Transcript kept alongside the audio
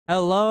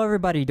Hello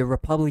everybody,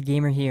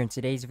 TheRepublicGamer here. In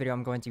today's video,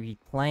 I'm going to be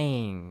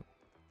playing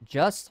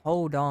Just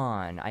Hold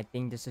On. I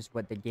think this is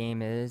what the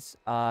game is.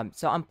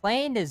 So I'm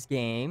playing this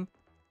game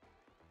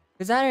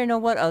because I don't know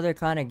what other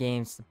kind of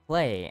games to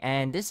play.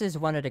 And this is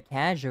one of the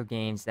casual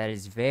games that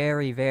is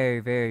very,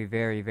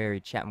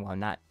 well,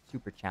 not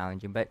super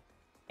challenging, but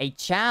a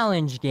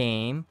challenge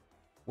game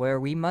where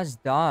we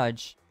must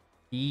dodge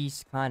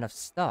these kind of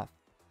stuff.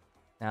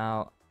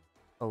 Now,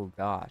 oh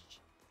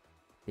gosh.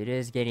 It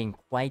is getting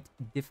quite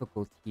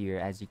difficult here,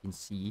 as you can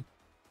see.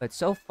 But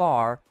so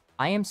far,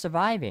 I am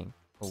surviving.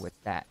 Oh, what's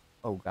that?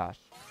 Oh, gosh.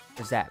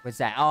 What's that? What's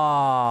that?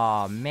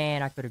 Oh,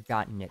 man, I could have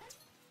gotten it.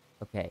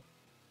 Okay.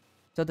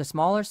 So the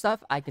smaller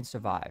stuff, I can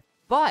survive.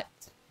 But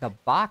the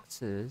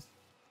boxes,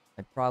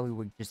 I probably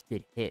would just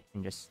get hit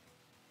and just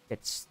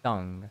get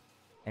stung.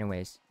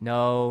 Anyways.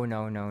 No.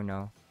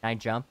 Can I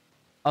jump?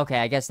 Okay,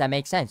 I guess that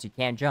makes sense. You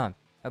can't jump.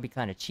 That would be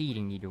kind of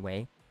cheating either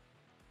way.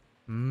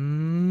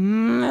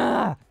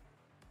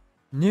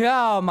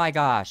 Oh my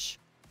gosh.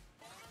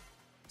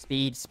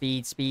 Speed. Okay.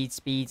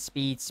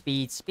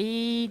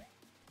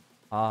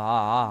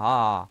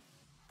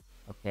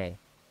 I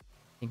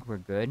think we're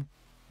good.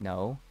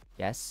 No.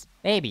 Yes.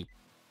 Maybe.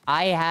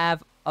 I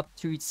have up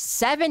to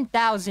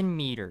 7,000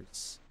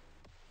 meters.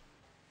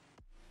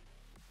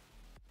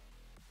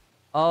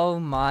 Oh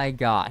my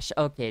gosh.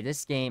 Okay,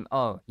 this game.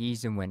 Oh,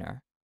 he's a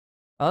winner.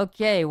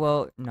 Okay,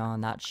 well, no,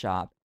 not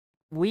shop.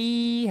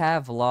 We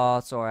have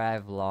lost, or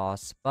I've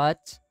lost,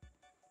 but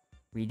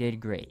we did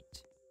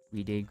great.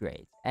 We did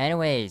great.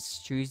 Anyways,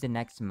 choose the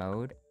next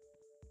mode.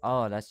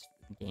 Oh, that's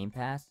Game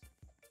Pass?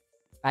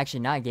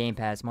 Actually, not Game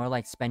Pass. More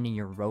like spending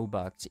your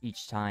Robux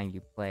each time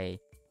you play.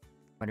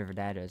 Whatever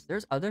that is.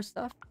 There's other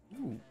stuff?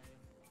 Ooh.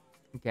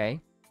 Okay.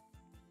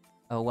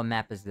 Oh, what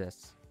map is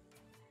this?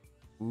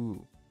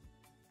 Ooh.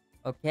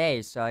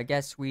 Okay, so I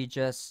guess we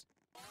just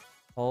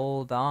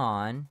hold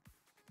on.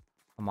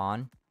 Come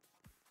on.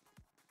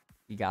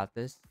 We got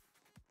this.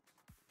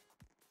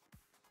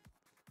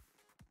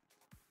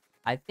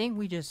 I think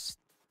we just...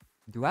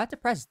 Do I have to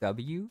press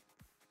W?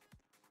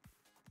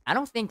 I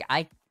don't think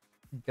I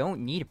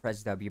don't need to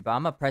press W, but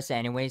I'm gonna press it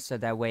anyway, so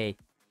that way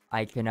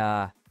I can,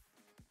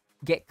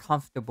 get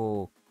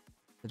comfortable.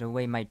 So the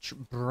way my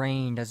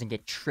brain doesn't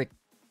get tricked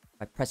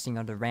by pressing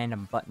other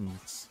random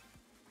buttons.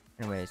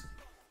 Anyways,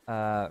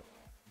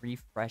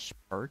 refresh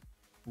perk.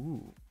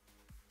 Ooh.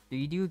 So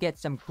you do get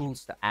some cool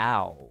stuff.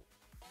 Ow.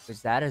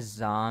 Was that a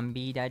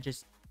zombie that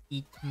just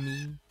ate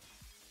me?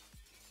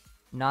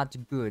 Not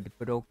good,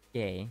 but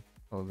okay.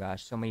 Oh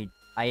gosh, so many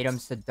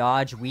items to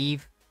dodge.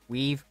 Weave.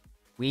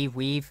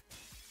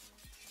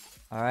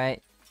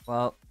 Alright,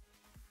 well,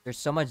 there's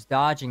so much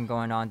dodging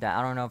going on that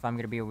I don't know if I'm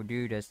gonna be able to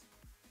do this.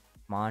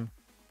 Come on.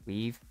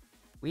 Weave.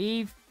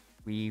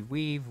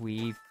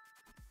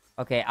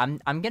 Okay,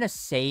 I'm gonna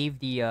save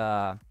the,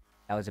 that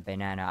was a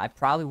banana. I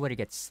probably would've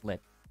get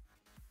slipped.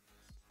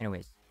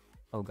 Anyways.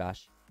 Oh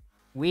gosh.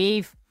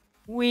 Weave.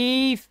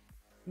 I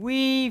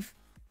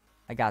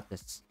got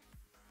this.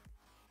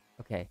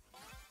 Okay.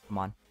 Come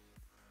on.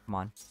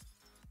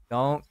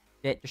 Don't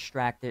get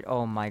distracted.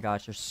 Oh my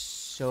gosh, there's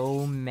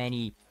so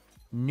many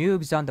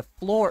noobs on the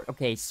floor.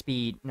 Okay,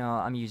 speed. No,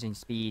 I'm using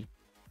speed.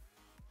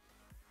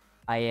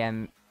 I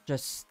am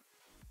just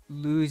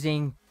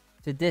losing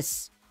to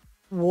this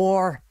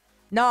war.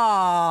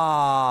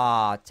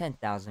 No!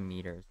 10,000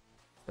 meters.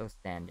 Still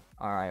standing.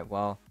 Alright,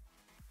 well.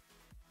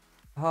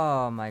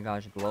 Oh my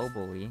gosh,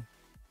 globally.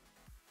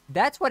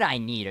 That's what I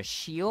need, a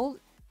shield?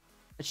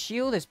 A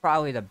shield is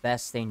probably the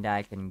best thing that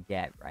I can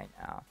get right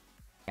now.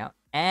 Yeah,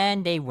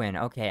 and they win.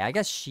 Okay, I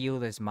guess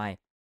shield is my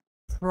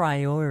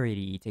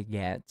priority to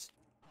get.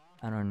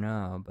 I don't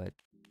know, but...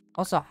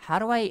 Also, how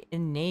do I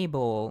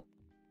enable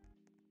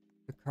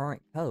the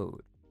current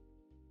code?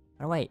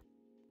 How do I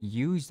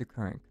use the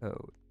current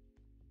code?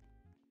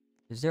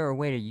 Is there a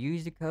way to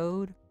use the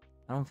code?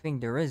 I don't think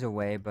there is a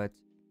way, but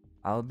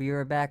I'll be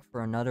right back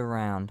for another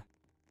round.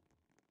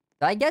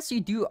 So I guess you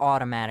do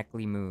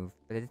automatically move,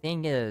 but the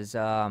thing is,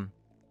 oh,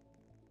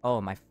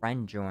 my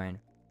friend joined.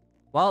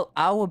 Well,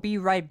 I will be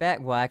right back.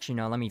 Well, actually,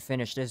 no, let me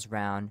finish this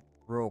round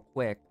real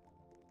quick.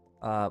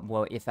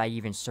 Well, if I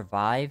even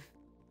survive.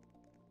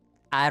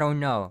 I don't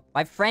know.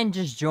 My friend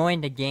just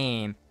joined the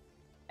game.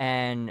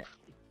 And...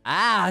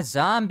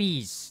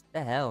 zombies!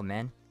 The hell,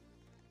 man.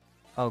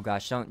 Oh,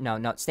 gosh,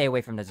 no, stay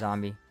away from the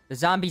zombie. The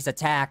zombies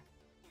attack.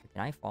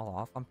 Can I fall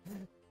off?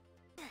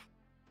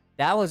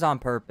 That was on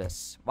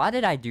purpose. Why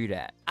did I do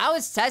that? I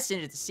was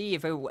testing it to see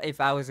if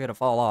I was gonna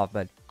fall off,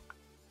 but...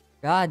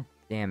 God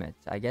damn it.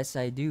 I guess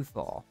I do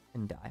fall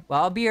and die.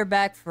 Well, I'll be right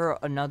back for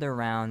another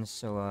round,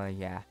 so,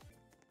 yeah.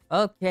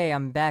 Okay,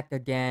 I'm back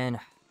again.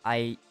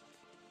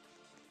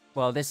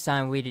 Well, this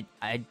time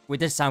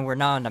this time we're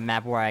not on the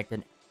map where I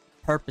can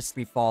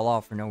purposely fall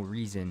off for no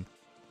reason.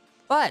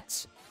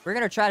 But, we're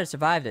gonna try to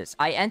survive this.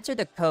 I entered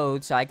the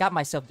code, so I got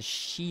myself the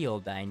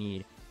shield that I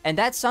need. And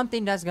that's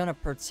something that's gonna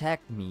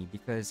protect me,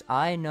 because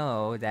I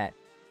know that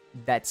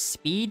that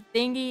speed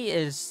thingy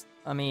is...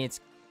 I mean,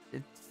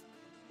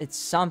 it's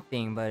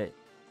something, but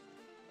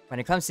when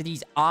it comes to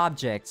these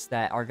objects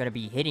that are gonna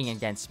be hitting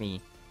against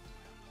me,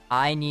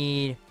 I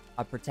need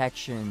a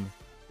protection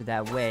so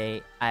that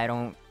way I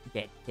don't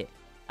get hit.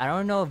 I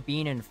don't know if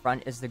being in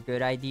front is the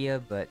good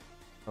idea, but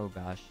oh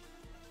gosh,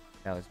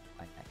 that was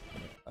my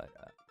accident. But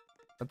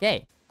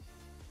okay.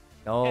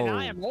 No. And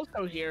I am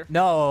also here.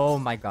 No, oh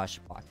my gosh,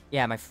 fuck.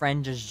 Yeah, my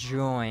friend just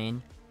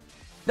joined.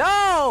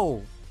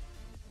 No!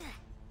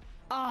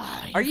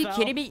 Are you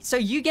kidding me? So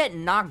you get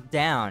knocked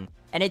down,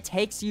 and it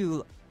takes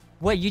you...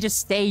 What, you just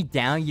stay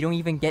down? You don't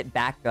even get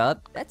back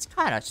up? That's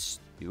kind of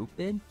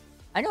stupid.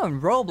 I know in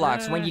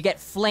Roblox, when you get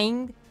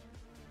flinged,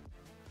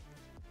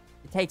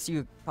 it takes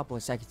you a couple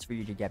of seconds for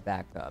you to get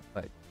back up,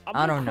 but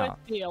I don't know.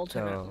 The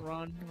alternate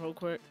run real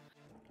quick.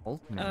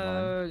 Ultimate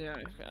run? Yeah,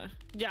 okay.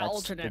 Yeah, That's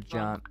alternate the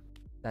jump.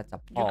 That's a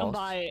pulse. You can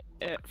buy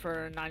it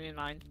for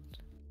 99.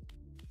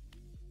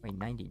 Wait,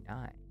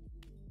 99?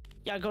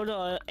 Yeah, go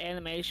to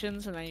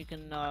animations and then you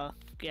can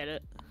get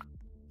it.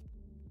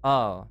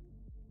 Oh.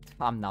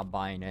 I'm not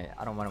buying it.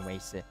 I don't want to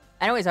waste it.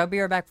 Anyways, I'll be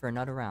right back for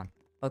another round.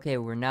 Okay,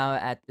 we're now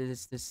at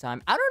this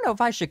time. I don't know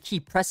if I should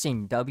keep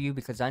pressing W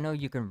because I know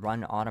you can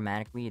run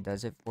automatically. It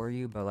does it for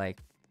you, but like,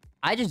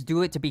 I just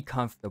do it to be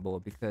comfortable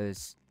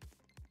because,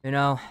 you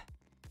know,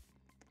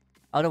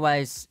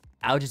 otherwise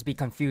I'll just be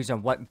confused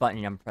on what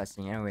button I'm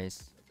pressing.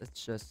 Anyways,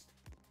 let's just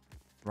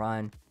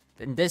run.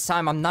 And this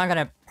time I'm not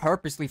gonna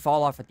purposely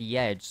fall off at the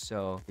edge,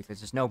 so because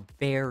there's no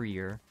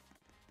barrier.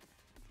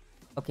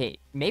 Okay,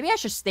 maybe I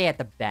should stay at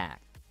the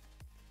back.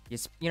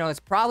 You know, it's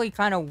probably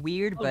kind of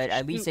weird, but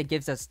at least it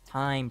gives us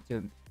time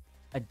to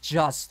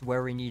adjust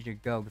where we need to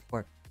go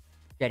before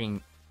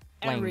getting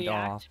flamed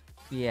off.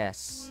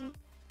 Yes.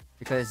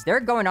 Because they're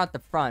going out the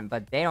front,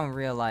 but they don't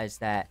realize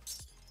that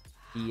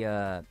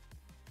the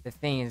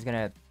thing is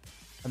gonna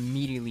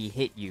immediately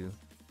hit you.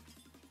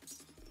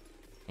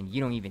 And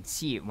you don't even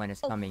see it when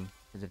it's coming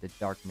because of the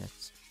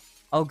darkness.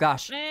 Oh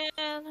gosh. Man,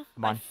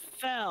 come on. I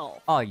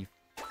fell. Oh, you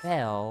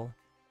fell?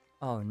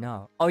 Oh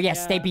no. Oh yeah,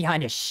 stay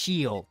behind a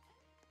shield.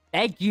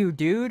 Thank you,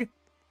 dude,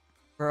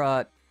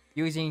 for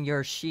using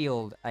your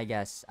shield, I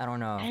guess. I don't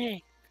know.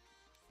 Hey.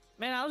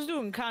 Man, I was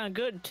doing kind of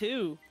good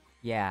too.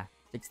 Yeah,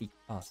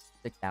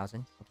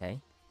 6,000. Okay.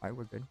 Alright,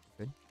 we're good.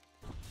 Good.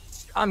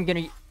 I'm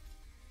gonna...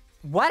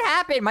 What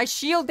happened? My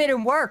shield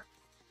didn't work!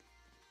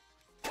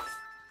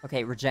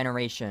 Okay,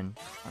 regeneration.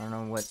 I don't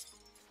know what...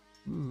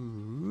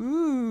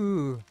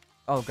 Ooh.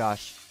 Oh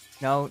gosh.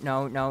 No,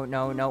 no, no,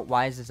 no, no.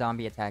 Why is the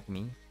zombie attacking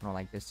me? I don't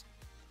like this.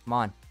 Come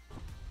on.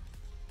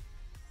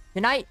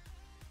 Can I...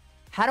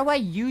 How do I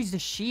use the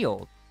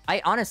shield?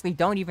 I honestly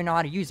don't even know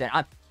how to use it.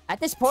 At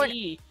this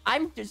point,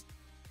 I'm just...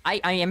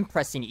 I am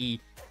pressing E.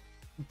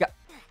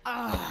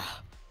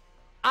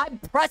 I'm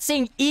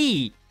pressing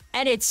E!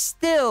 And it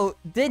still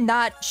did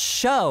not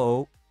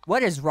show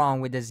what is wrong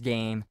with this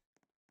game.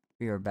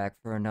 We are back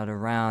for another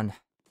round.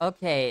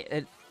 Okay,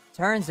 it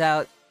turns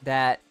out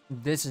that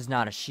this is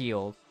not a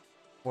shield.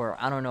 Or,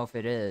 I don't know if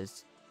it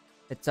is.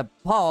 It's a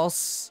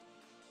pulse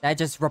that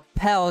just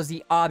repels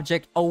the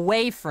object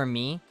away from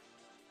me.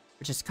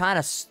 Which is kind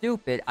of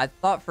stupid. I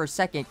thought for a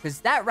second, because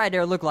that right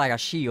there looked like a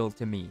shield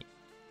to me.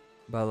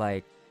 But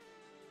like...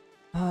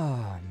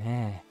 Oh,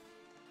 man.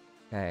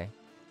 Okay.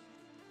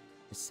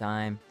 This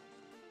time...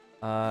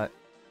 You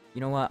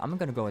know what? I'm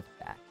gonna go with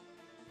that.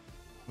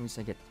 At least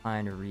I get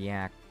time to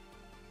react.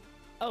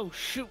 Oh,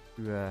 shoot.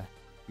 To,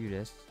 do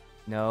this.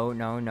 No,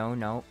 no, no,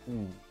 no.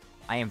 Ooh.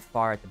 I am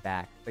far at the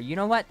back. But you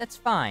know what? That's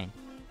fine.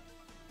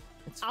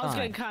 It's fine. I was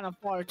getting kind of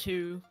far,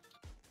 too.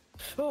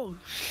 Oh,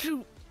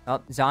 shoot. Oh,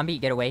 zombie,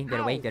 get away, get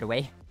away, get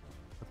away.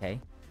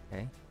 Okay,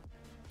 okay.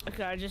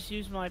 Okay, I just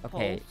used my pulse.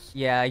 Okay,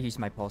 yeah, I used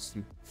my pulse,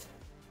 too.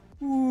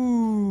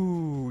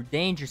 Ooh,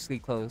 dangerously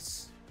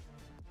close.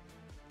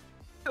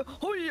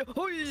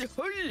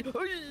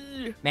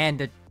 Man,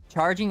 the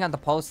charging on the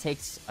pulse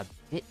takes a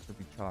bit to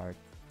recharge.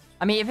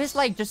 I mean, if it's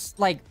like just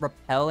like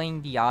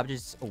repelling the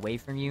objects away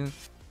from you,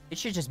 it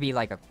should just be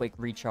like a quick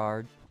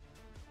recharge.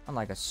 Not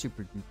like a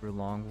super duper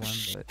long one,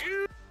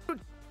 but...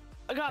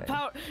 I got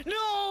power.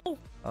 No!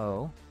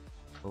 Oh.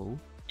 Oh.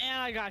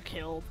 And I got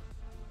killed.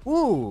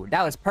 Ooh,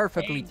 that was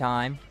perfectly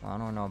timed. Well, I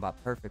don't know about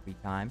perfectly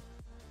timed.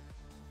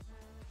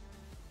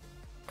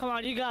 Come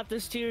on, you got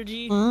this, Tier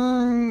G.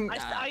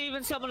 I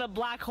even summoned a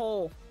black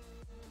hole.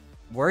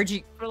 Where'd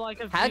you... For like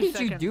a How few did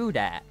seconds. you do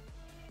that?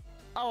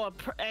 Oh,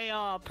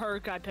 a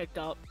perk I picked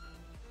up.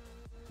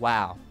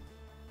 Wow.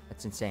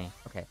 That's insane.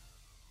 Okay.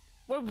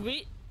 Where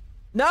we...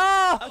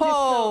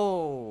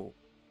 No!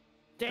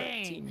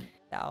 Dang.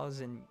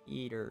 13,000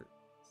 meters.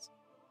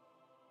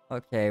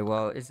 Okay,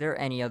 well, is there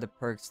any other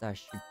perks that I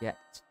should get?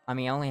 I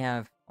mean, I only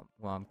have...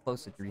 Well, I'm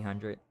close to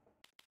 300.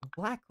 A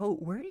black hole?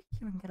 Where did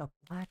you even get a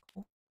black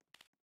hole?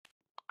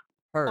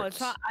 Perks. Oh, it's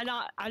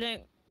not... I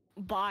didn't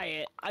buy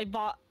it. I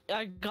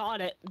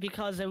got it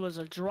because it was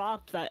a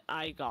drop that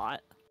I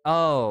got.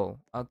 Oh,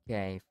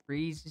 okay.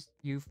 Freezes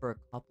you for a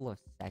couple of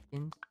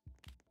seconds?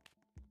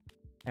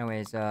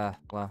 Anyways,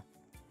 well,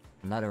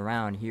 another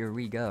round. Here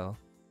we go.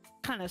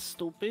 Kind of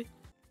stupid.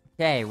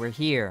 Okay, we're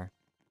here.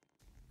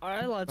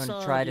 Alright, let's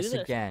try this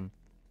again.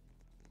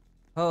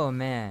 Oh,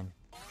 man.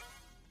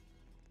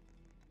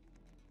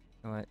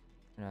 You know what?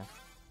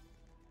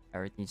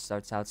 Everything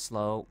starts out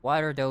slow.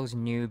 What are those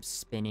noobs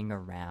spinning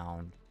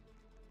around?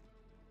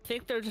 I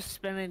think they're just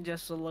spinning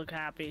just to look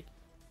happy.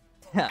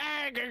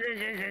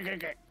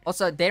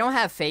 Also, they don't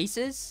have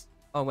faces?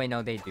 Oh, wait,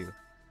 no, they do.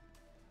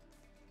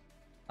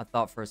 I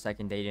thought for a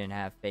second they didn't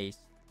have face.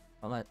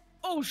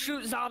 Oh,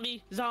 shoot,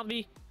 zombie.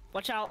 Zombie.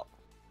 Watch out.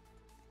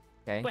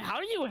 Okay. Wait, how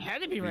are you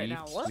ahead of me right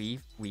now? What?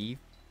 Weave. Weave.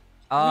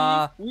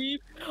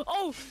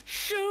 Oh,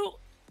 shoot.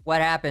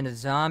 What happened? A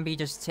zombie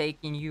just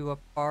taking you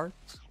apart?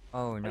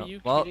 Oh, no. Are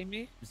you well, kidding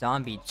me?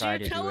 Zombie tried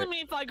to do it. So you're telling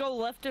me if I go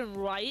left and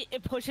right,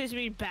 it pushes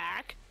me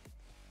back?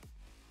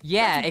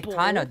 Yeah, That's it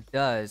kind of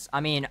does. I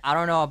mean, I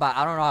don't know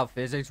how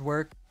physics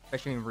work,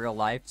 especially in real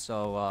life.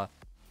 So,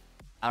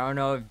 I don't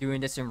know if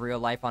doing this in real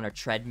life on a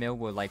treadmill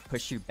would, like,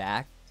 push you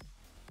back.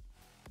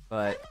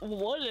 But,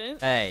 wouldn't.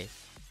 Hey.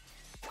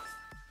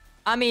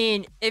 I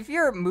mean, if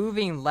you're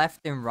moving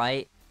left and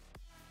right,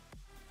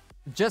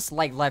 just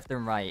like left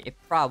and right, it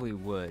probably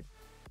would.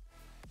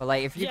 But,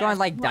 like, if you're going,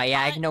 like,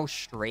 diagonal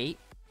straight,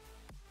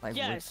 like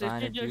we're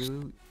trying to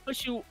do...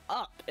 push you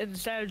up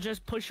instead of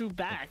just push you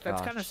back. Oh,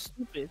 that's kind of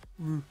stupid.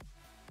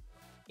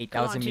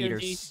 8,000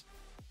 meters.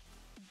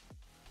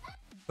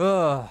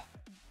 Ugh.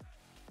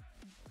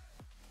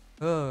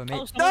 Oh,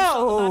 man.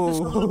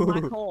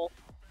 No!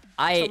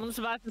 Someone's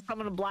about to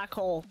summon a black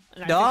hole.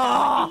 And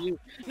No!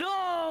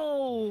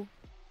 No!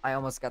 I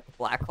almost got the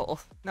black hole.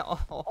 No.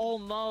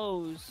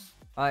 Almost.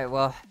 Alright,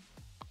 well.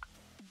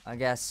 I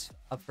guess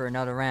up for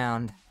another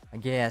round. I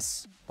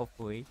guess.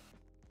 Hopefully.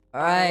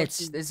 Alright,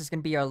 this is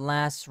gonna be our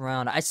last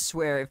round. I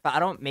swear, if I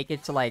don't make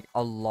it to, like,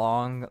 a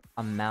long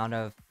amount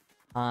of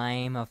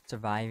time of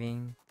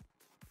surviving,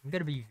 I'm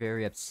gonna be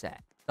very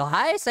upset. The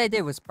highest I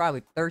did was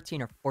probably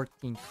 13 or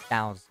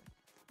 14,000.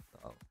 So,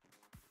 I'm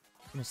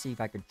gonna see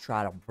if I can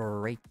try to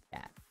break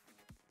that.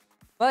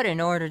 But in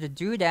order to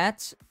do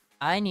that,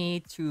 I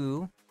need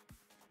to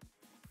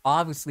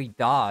obviously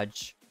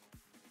dodge.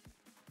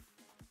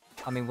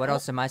 I mean, what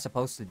else am I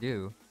supposed to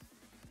do?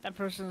 That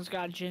person's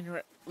got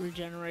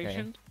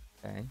regeneration.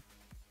 Okay.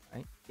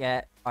 Right.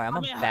 Yeah. Alright,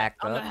 I'm gonna back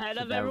up ahead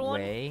so of that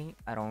everyone. way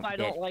I don't I get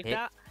don't like hit.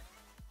 that.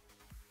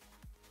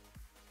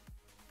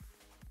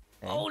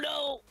 Okay. Oh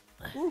no!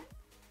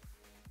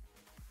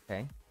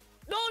 Okay.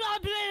 No,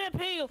 not banana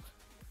peel!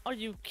 Are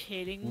you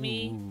kidding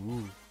me?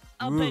 Ooh.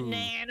 A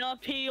banana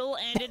peel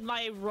ended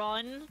my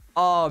run?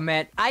 Oh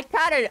man, I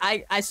kind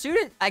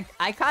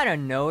of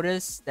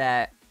noticed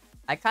that.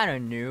 I kind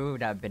of knew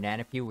that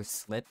banana peel was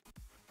slip.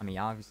 I mean,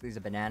 obviously it's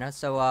a banana,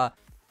 so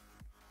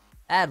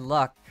bad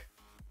luck.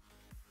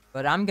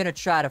 But I'm gonna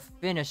try to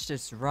finish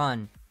this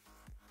run.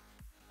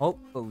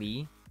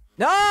 Hopefully.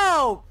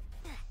 No!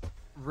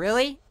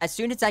 Really? As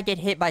soon as I get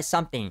hit by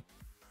something.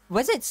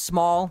 Was it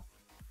small?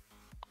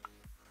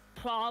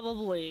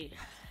 Probably.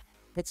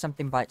 Hit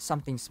something by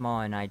something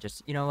small and I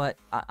just... You know what?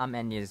 I'm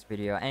ending this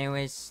video.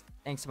 Anyways,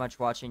 thanks so much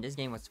for watching. This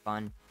game was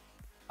fun.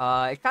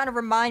 It kind of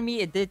reminded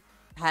me... It did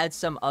had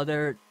some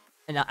other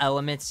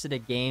elements to the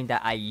game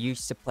that I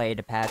used to play in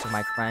the past with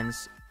my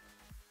friends.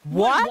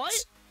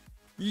 What?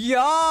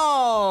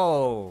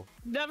 Yo!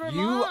 Never mind.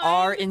 You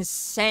are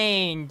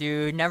insane,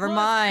 dude. Never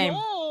mind.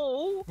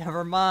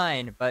 Never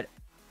mind. But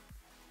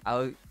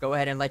I'll go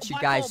ahead and let you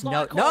guys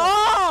know.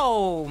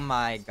 No!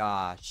 My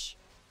gosh.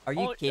 Are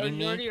you kidding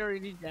me?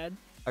 Already dead?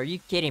 Are you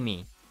kidding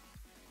me?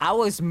 I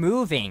was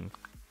moving.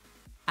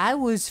 I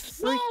was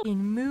freaking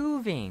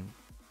moving.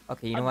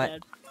 Okay, you know what?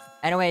 Dead.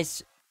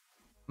 Anyways,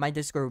 my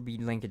Discord will be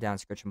linked down in the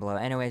description below.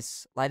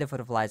 Anyways, like the foot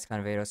of lights, kind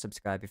of video,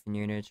 subscribe if you're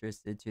new and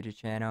interested to the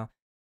channel.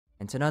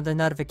 And turn on the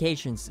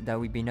notifications that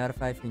we'll be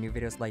notified for new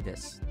videos like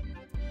this.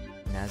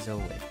 And as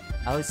always,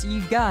 I will see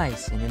you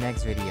guys in the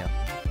next video.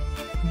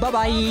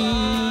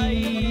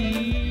 Bye-bye!